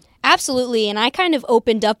Kindler. Absolutely. And I kind of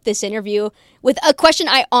opened up this interview with a question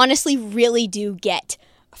I honestly really do get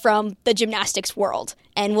from the gymnastics world.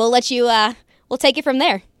 And we'll let you, we'll take it from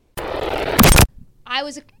there. I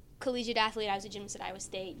was a collegiate athlete. I was a gymnast at Iowa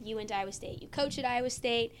State. You went to Iowa State. You coached at Iowa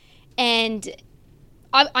State. And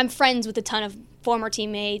I'm friends with a ton of former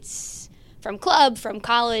teammates from club, from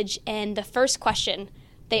college. And the first question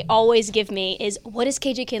they always give me is, what is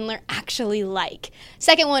KJ Kindler actually like?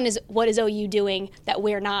 Second one is, what is OU doing that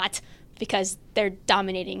we're not, because they're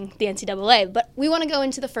dominating the NCAA? But we want to go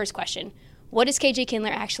into the first question. What is KJ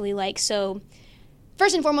Kindler actually like? So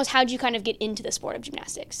first and foremost, how did you kind of get into the sport of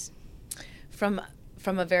gymnastics? From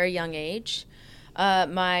from a very young age.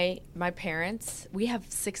 My parents, we have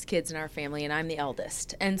 6 kids in our family, and I'm the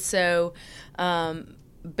eldest. And so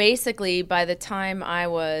basically by the time I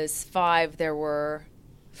was 5, there were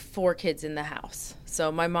 4 kids in the house.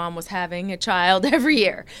 So my mom was having a child every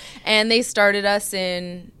year. And they started us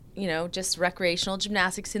in, just recreational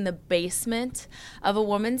gymnastics in the basement of a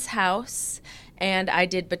woman's house. And I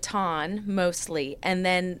did baton mostly. And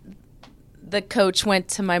then the coach went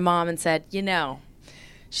to my mom and said,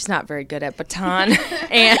 she's not very good at baton,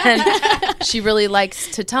 and she really likes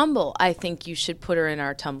to tumble. I think you should put her in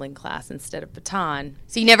our tumbling class instead of baton.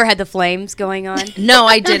 So you never had the flames going on? No,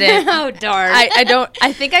 I didn't. Oh, darn.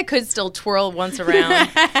 I think I could still twirl once around,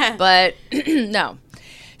 but no.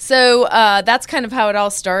 So that's kind of how it all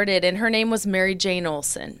started, and her name was Mary Jane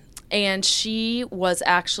Olson, and she was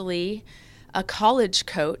actually a college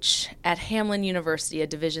coach at Hamlin University, a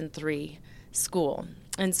Division III school.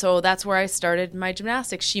 And so that's where I started my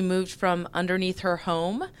gymnastics. She moved from underneath her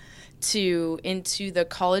home into the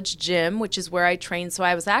college gym, which is where I trained. So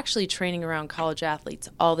I was actually training around college athletes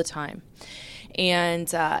all the time.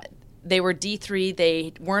 And they were D3.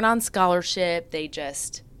 They weren't on scholarship. They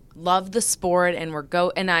just loved the sport and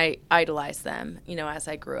and I idolized them, as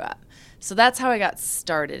I grew up. So that's how I got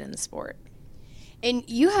started in the sport. And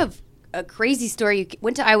you have a crazy story. You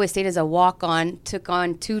went to Iowa State as a walk-on, took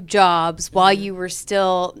on 2 jobs while you were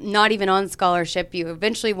still not even on scholarship. You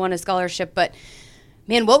eventually won a scholarship, but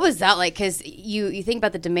man, what was that like? Because you think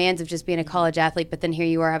about the demands of just being a college athlete, but then here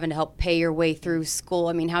you are having to help pay your way through school.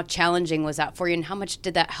 I mean, how challenging was that for you, and how much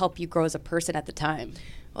did that help you grow as a person at the time?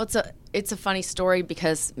 Well, it's a funny story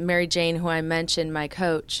because Mary Jane, who I mentioned, my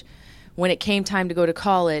coach, when it came time to go to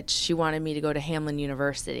college, she wanted me to go to Hamlin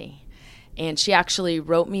University. And she actually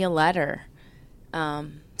wrote me a letter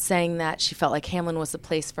saying that she felt like Hamlin was the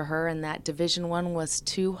place for her and that Division I was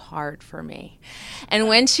too hard for me. And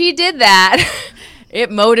when she did that,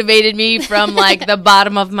 it motivated me from the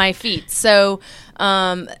bottom of my feet. So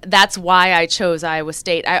that's why I chose Iowa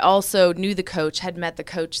State. I also knew the coach, had met the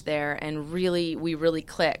coach there, and we really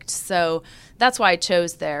clicked. So that's why I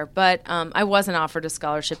chose there. But I wasn't offered a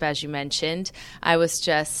scholarship, as you mentioned. I was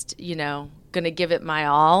just, going to give it my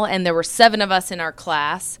all. And there were 7 of us in our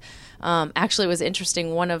class. Actually, it was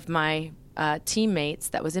interesting. One of my teammates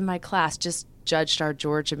that was in my class just judged our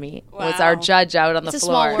Georgia meet. Wow. Was our judge out on the floor. It's a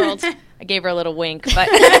small world. I gave her a little wink, but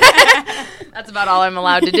that's about all I'm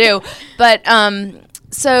allowed to do. But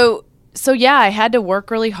so yeah, I had to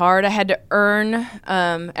work really hard. I had to earn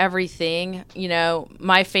everything.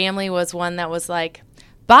 My family was one that was like,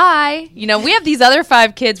 bye. We have these other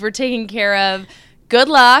 5 kids we're taking care of. Good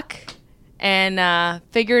luck. And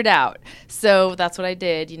figure it out. So that's what I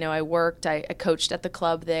did. I worked. I coached at the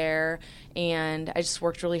club there, and I just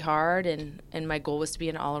worked really hard. And my goal was to be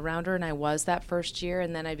an all-arounder, and I was that first year.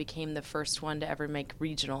 And then I became the first one to ever make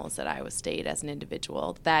regionals at Iowa State as an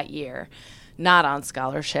individual that year, not on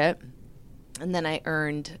scholarship. And then I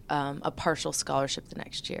earned a partial scholarship the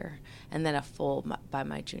next year, and then a full by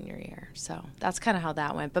my junior year. So that's kind of how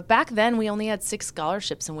that went. But back then, we only had 6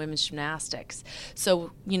 scholarships in women's gymnastics.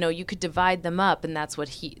 So, you could divide them up, and that's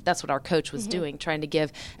what our coach was doing, trying to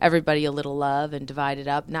give everybody a little love and divide it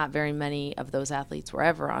up. Not very many of those athletes were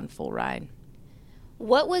ever on full ride.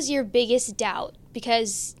 What was your biggest doubt?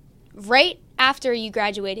 Because right after you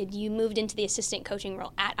graduated, you moved into the assistant coaching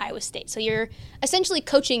role at Iowa State. So you're essentially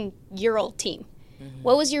coaching your old team. Mm-hmm.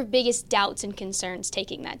 What was your biggest doubts and concerns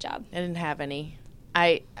taking that job? I didn't have any.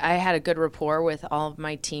 I had a good rapport with all of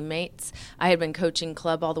my teammates. I had been coaching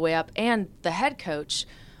club all the way up, and the head coach,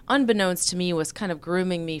 unbeknownst to me, was kind of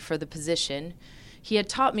grooming me for the position. He had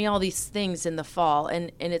taught me all these things in the fall,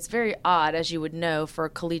 and it's very odd, as you would know, for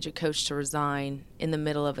a collegiate coach to resign in the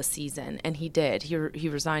middle of a season, and he did. He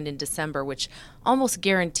resigned in December, which almost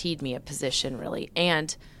guaranteed me a position, really,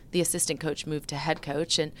 and the assistant coach moved to head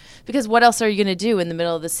coach. And because what else are you going to do in the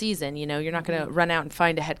middle of the season? You're not going to run out and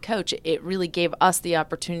find a head coach. It really gave us the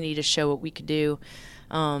opportunity to show what we could do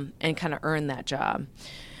and kind of earn that job.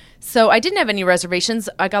 So I didn't have any reservations.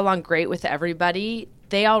 I got along great with everybody.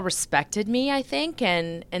 They all respected me, I think,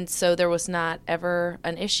 and so there was not ever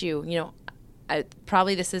an issue.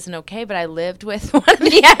 Probably this isn't okay, but I lived with one of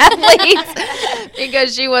the athletes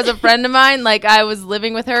because she was a friend of mine. I was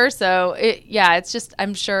living with her, so it's just,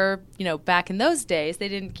 I'm sure, back in those days they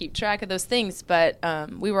didn't keep track of those things, but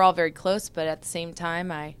we were all very close. But at the same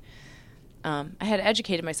time, I had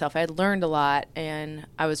educated myself. I had learned a lot, and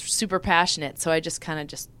I was super passionate, so I just kind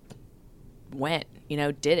of went,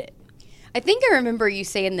 did it. I think I remember you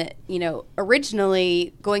saying that,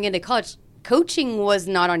 originally going into college, coaching was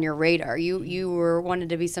not on your radar. You were wanted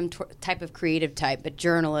to be some type of creative type, a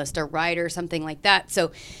journalist, a writer, something like that.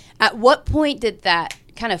 So at what point did that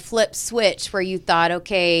kind of flip switch where you thought,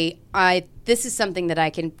 okay, this is something that I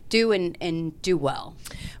can do and do well?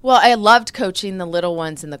 Well, I loved coaching the little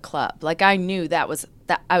ones in the club. Like, I knew that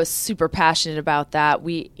I was super passionate about that.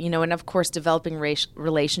 And of course, developing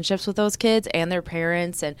relationships with those kids and their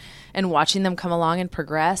parents and watching them come along and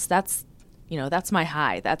progress. That's my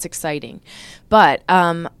high. That's exciting. But,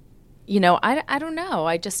 I don't know.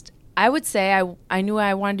 I would say I knew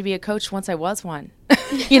I wanted to be a coach once I was one.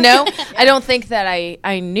 I don't think that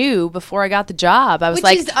I knew before I got the job. I was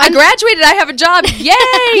I graduated, I have a job. Yay!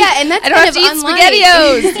 Yeah, and that's I don't have to eat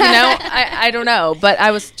SpaghettiOs. I don't know. But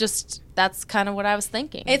I was that's kind of what I was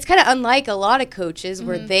thinking. It's kind of unlike a lot of coaches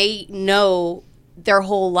where they know their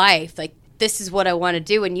whole life, like, this is what I want to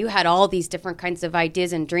do, and you had all these different kinds of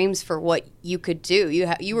ideas and dreams for what you could do.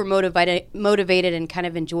 You were motivated and kind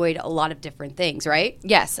of enjoyed a lot of different things, right?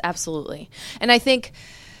 Yes, absolutely. And I think,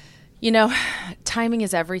 timing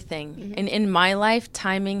is everything. Mm-hmm. And in my life,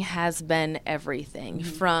 timing has been everything.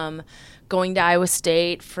 Mm-hmm. From going to Iowa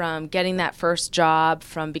State, from getting that first job,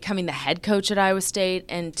 from becoming the head coach at Iowa State,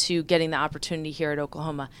 and to getting the opportunity here at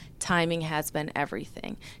Oklahoma. Timing has been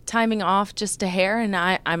everything. Timing off just a hair, and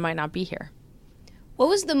I might not be here. What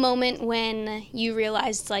was the moment when you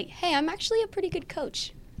realized, like, hey, I'm actually a pretty good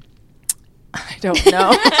coach? I don't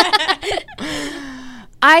know.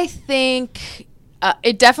 I think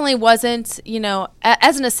it definitely wasn't,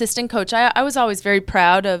 as an assistant coach, I was always very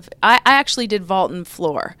proud of, I actually did vault and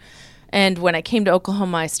floor. And when I came to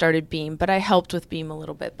Oklahoma, I started beam, but I helped with beam a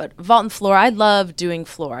little bit. But vault and floor, I love doing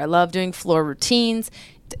floor. I love doing floor routines.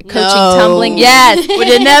 Coaching tumbling, yes, would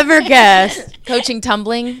have never guessed. Coaching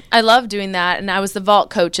tumbling, I love doing that, and I was the vault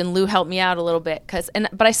coach, and Lou helped me out a little bit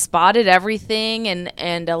but I spotted everything,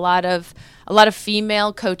 and a lot of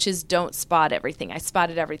female coaches don't spot everything. I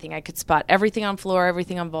spotted everything. I could spot everything on floor,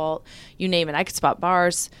 everything on vault, you name it. I could spot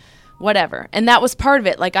bars, whatever, and that was part of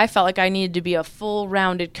it. Like, I felt like I needed to be a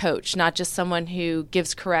full-rounded coach, not just someone who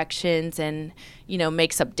gives corrections and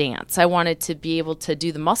makes up dance. I wanted to be able to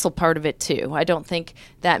do the muscle part of it too. I don't think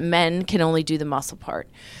that men can only do the muscle part.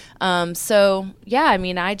 I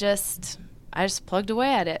just plugged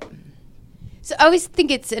away at it. So I always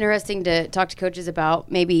think it's interesting to talk to coaches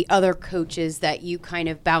about maybe other coaches that you kind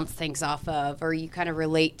of bounce things off of, or you kind of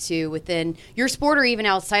relate to within your sport or even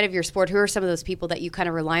outside of your sport. Who are some of those people that you kind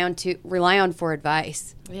of rely on for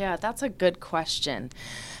advice? Yeah, that's a good question.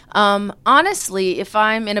 Honestly, if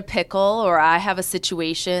I'm in a pickle or I have a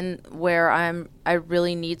situation where I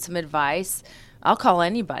really need some advice, I'll call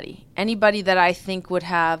anybody that I think would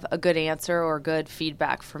have a good answer or good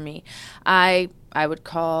feedback for me. I would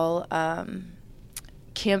call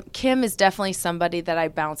Kim. Kim is definitely somebody that I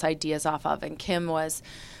bounce ideas off of, and Kim was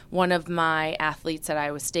one of my athletes at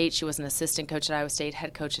Iowa State. She was an assistant coach at Iowa State,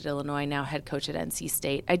 head coach at Illinois, now head coach at NC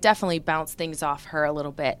State. I definitely bounce things off her a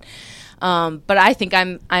little bit. But I think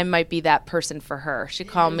I might be that person for her. She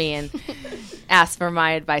called me and asked for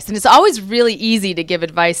my advice. And it's always really easy to give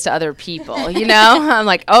advice to other people, I'm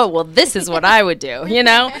like, oh, well, this is what I would do,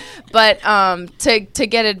 But to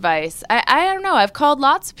get advice, I don't know. I've called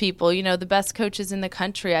lots of people, the best coaches in the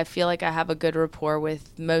country. I feel like I have a good rapport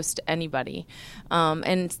with most anybody.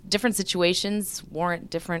 And different situations warrant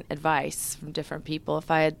different advice from different people. If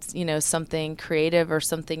I had, something creative or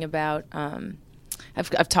something about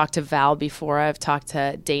I've talked to Val before. I've talked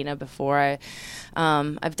to Dana before.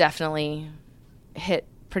 I've definitely hit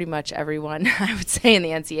pretty much everyone, I would say, in the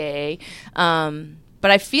NCAA. But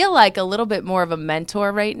I feel like a little bit more of a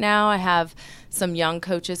mentor right now. I have some young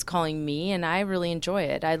coaches calling me, and I really enjoy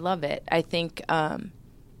it. I love it. I think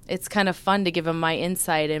it's kind of fun to give them my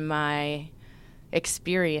insight and my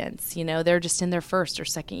experience. They're just in their first or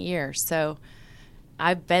second year. So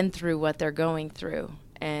I've been through what they're going through,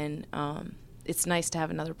 and it's nice to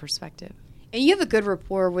have another perspective. And you have a good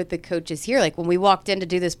rapport with the coaches here. Like when we walked in to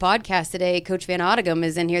do this podcast today, Coach Van Oudegem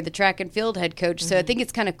is in here, the track and field head coach. Mm-hmm. So I think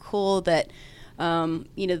it's kind of cool that,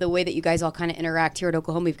 the way that you guys all kind of interact here at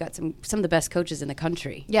Oklahoma. We've got some of the best coaches in the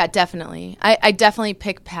country. Yeah, definitely. I definitely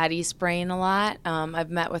pick Patty's brain a lot.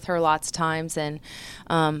 I've met with her lots of times, and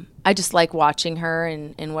I just like watching her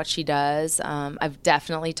and what she does. I've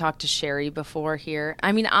definitely talked to Sherri before here.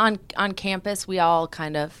 I mean, on campus, we all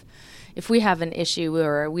kind of, if we have an issue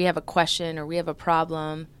or we have a question or we have a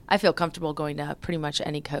problem, I feel comfortable going to pretty much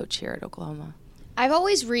any coach here at Oklahoma. I've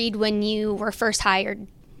always read when you were first hired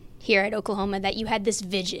here at Oklahoma that you had this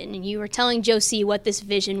vision, and you were telling Josie what this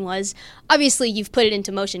vision was. Obviously, you've put it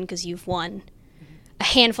into motion because you've won a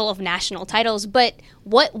handful of national titles, but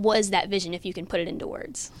what was that vision, if you can put it into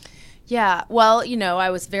words? Yeah, well, I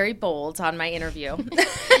was very bold on my interview.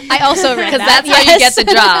 I also read that. Because that's how you get the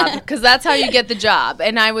job. Because that's how you get the job.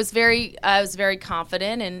 And I was very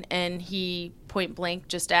confident, and he point blank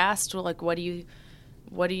just asked, well, like, what do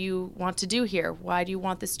you want to do here? Why do you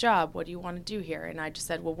want this job? What do you want to do here? And I just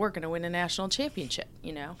said, well, we're going to win a national championship,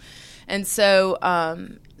 And so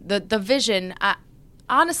the vision,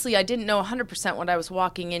 honestly, I didn't know 100% what I was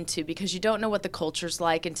walking into, because you don't know what the culture's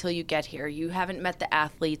like until you get here. You haven't met the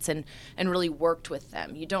athletes and really worked with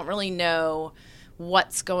them. You don't really know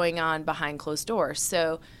what's going on behind closed doors.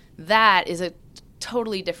 So that is a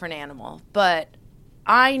totally different animal. But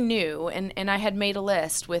I knew, and I had made a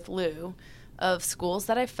list with Lou of schools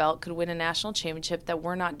that I felt could win a national championship that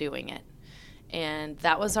were not doing it. And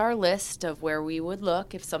that was our list of where we would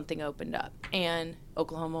look if something opened up. And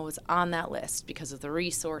Oklahoma was on that list because of the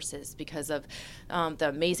resources, because of the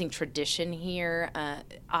amazing tradition here.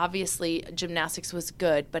 Obviously, gymnastics was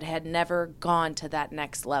good, but had never gone to that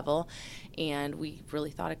next level. And we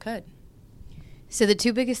really thought it could. So the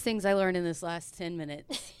two biggest things I learned in this last 10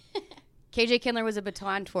 minutes. KJ Kindler was a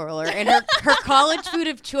baton twirler, and her college food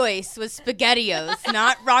of choice was SpaghettiOs,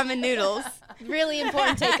 not ramen noodles. Really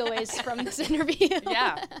important takeaways from this interview.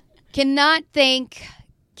 Yeah. Cannot thank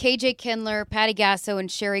KJ Kindler, Patty Gasso, and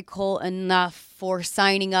Sherri Coale enough for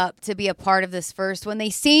signing up to be a part of this first one. They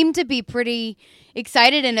seem to be pretty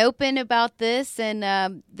excited and open about this,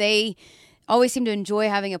 and they always seem to enjoy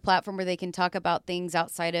having a platform where they can talk about things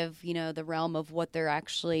outside of, the realm of what they're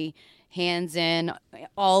actually hands in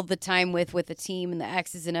all the time with the team and the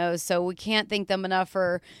X's and O's. So we can't thank them enough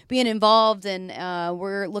for being involved, and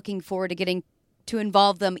we're looking forward to getting to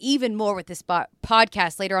involve them even more with this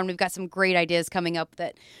podcast later on. We've got some great ideas coming up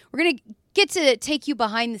that we're going to get to take you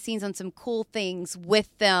behind the scenes on some cool things with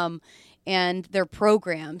them and their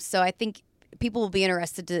programs. So I think people will be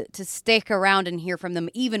interested to stick around and hear from them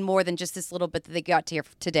even more than just this little bit that they got to hear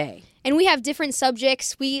today. And we have different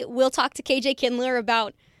subjects. We will talk to KJ Kindler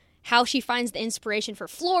about how she finds the inspiration for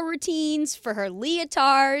floor routines, for her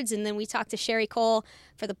leotards, and then we talked to Sherri Coale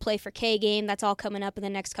for the Play for K game. That's all coming up in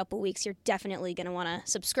the next couple weeks. You're definitely going to want to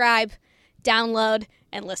subscribe, download,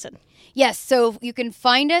 and listen. Yes, so you can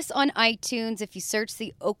find us on iTunes if you search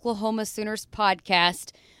the Oklahoma Sooners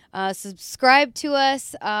podcast. Subscribe to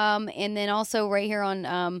us, and then also right here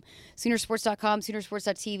on Soonersports.com,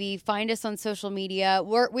 Soonersports.tv. Find us on social media.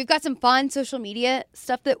 We've got some fun social media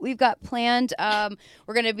stuff that we've got planned.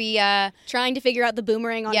 We're going to be trying to figure out the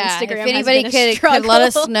boomerang on Instagram. If anybody could let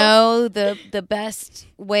us know the best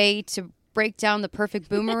way to break down the perfect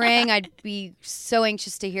boomerang, I'd be so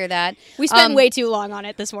anxious to hear that. We spent way too long on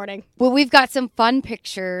it this morning. Well, we've got some fun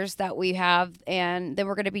pictures that we have, and then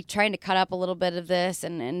we're going to be trying to cut up a little bit of this,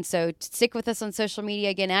 and so stick with us on social media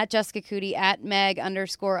again, at Jessica Coody, at Meg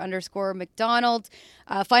 _ McDonald.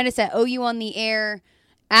 Find us at OU on the air,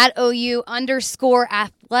 at OU _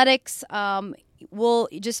 athletics. We'll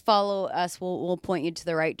just follow us. We'll point you to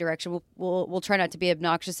the right direction. We'll try not to be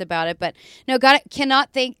obnoxious about it, but no, cannot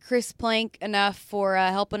thank Chris Plank enough for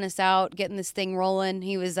helping us out, getting this thing rolling.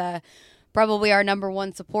 He was probably our number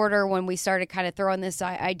one supporter when we started kind of throwing this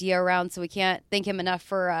idea around, so we can't thank him enough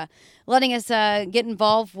for letting us get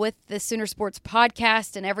involved with the Sooner Sports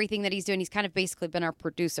podcast and everything that he's doing. He's kind of basically been our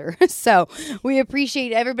producer. So we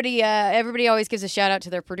appreciate everybody. Everybody always gives a shout out to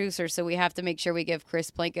their producer, so we have to make sure we give Chris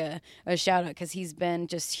Plank a shout out because he's been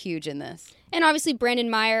just huge in this. And obviously Brandon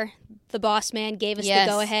Meyer, the boss man, gave us the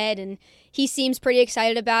go-ahead, and he seems pretty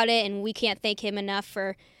excited about it, and we can't thank him enough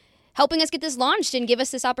for helping us get this launched and give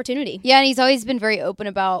us this opportunity. Yeah, and he's always been very open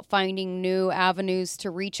about finding new avenues to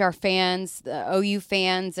reach our fans, the OU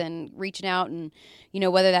fans, and reaching out and,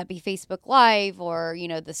 whether that be Facebook Live or,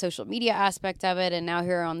 the social media aspect of it, and now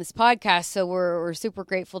here on this podcast. So we're super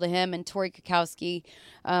grateful to him and Tori Kukowski,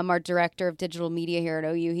 our director of digital media here at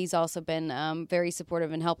OU. He's also been very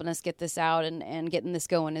supportive in helping us get this out and getting this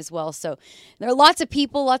going as well. So there are lots of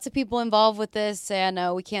people involved with this,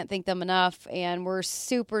 and we can't thank them enough, and we're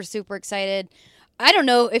super, super excited. I don't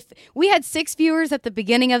know if we had 6 viewers at the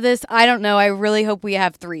beginning of this. I don't know. I really hope we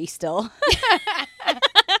have 3 still.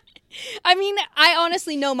 I mean, I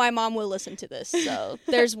honestly know my mom will listen to this. So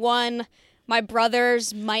there's one. My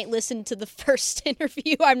brothers might listen to the first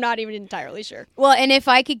interview. I'm not even entirely sure. Well, and if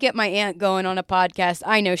I could get my aunt going on a podcast,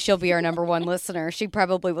 I know she'll be our number one listener. She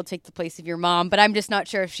probably will take the place of your mom, but I'm just not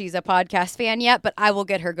sure if she's a podcast fan yet, but I will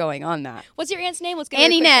get her going on that. What's your aunt's name?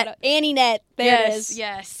 Annie Net. Annie Net. There it is.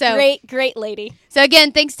 Yes. So great lady. So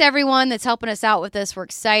again, thanks to everyone that's helping us out with this. We're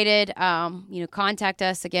excited. Contact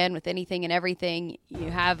us again with anything and everything. You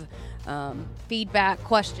have feedback,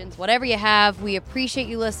 questions, whatever you have. We appreciate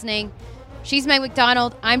you listening. She's Meg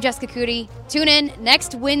McDonald. I'm Jessica Coody. Tune in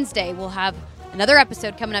next Wednesday. We'll have another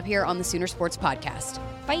episode coming up here on the Sooner Sports Podcast.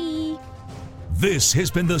 Bye. This has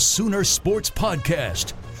been the Sooner Sports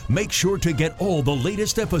Podcast. Make sure to get all the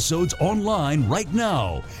latest episodes online right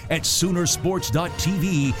now at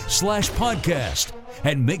Soonersports.tv/podcast.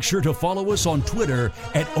 And make sure to follow us on Twitter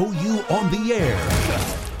at OU On The Air.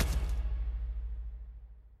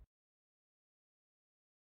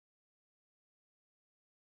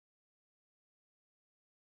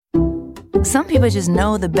 Some people just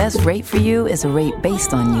know the best rate for you is a rate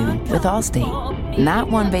based on you with Allstate. Not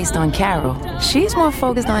one based on Carol. She's more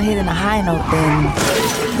focused on hitting a high note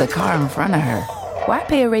than the car in front of her. Why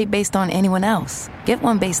pay a rate based on anyone else? Get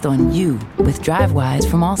one based on you with DriveWise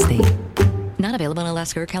from Allstate. Not available in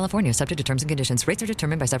Alaska or California, subject to terms and conditions. Rates are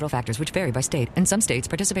determined by several factors, which vary by state. In some states,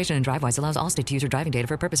 participation in DriveWise allows Allstate to use your driving data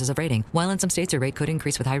for purposes of rating. While in some states, your rate could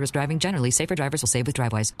increase with high-risk driving. Generally, safer drivers will save with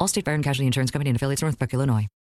DriveWise. Allstate Fire and Casualty Insurance Company and affiliates, Northbrook, Illinois.